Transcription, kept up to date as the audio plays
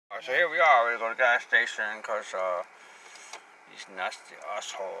So here we are. We're going to the gas station because these nasty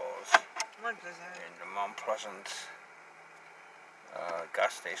assholes in the Mount Pleasant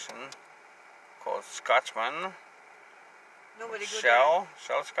gas station called Scotsman. Nobody go Shell?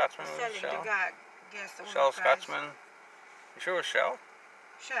 Shell Scotsman? selling Shell? the gas Shell Scotsman? You sure it was Shell?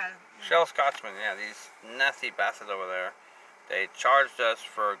 Shell. Shell Scotsman, yeah, these nasty bastards over there. They charged us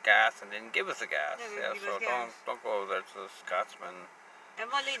for gas and didn't give us the gas. Yeah, so don't go over there to the Scotsman. And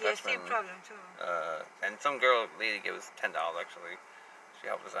one lady has the same problem too. And some lady gave us $10 actually. She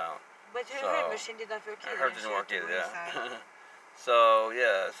helped us out. But her machine did not work either. Hers didn't work either, yeah. So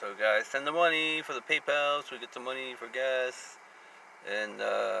guys, send the money for the PayPal so we get the money for gas. And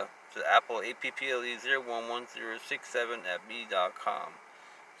to the Apple APPLE011067@me.com.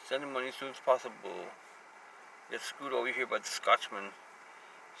 Send the money as soon as possible. Get screwed over here by the Scotsman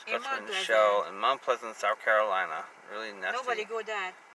Shell in Mount Pleasant, South Carolina. Really nasty. Nobody go there.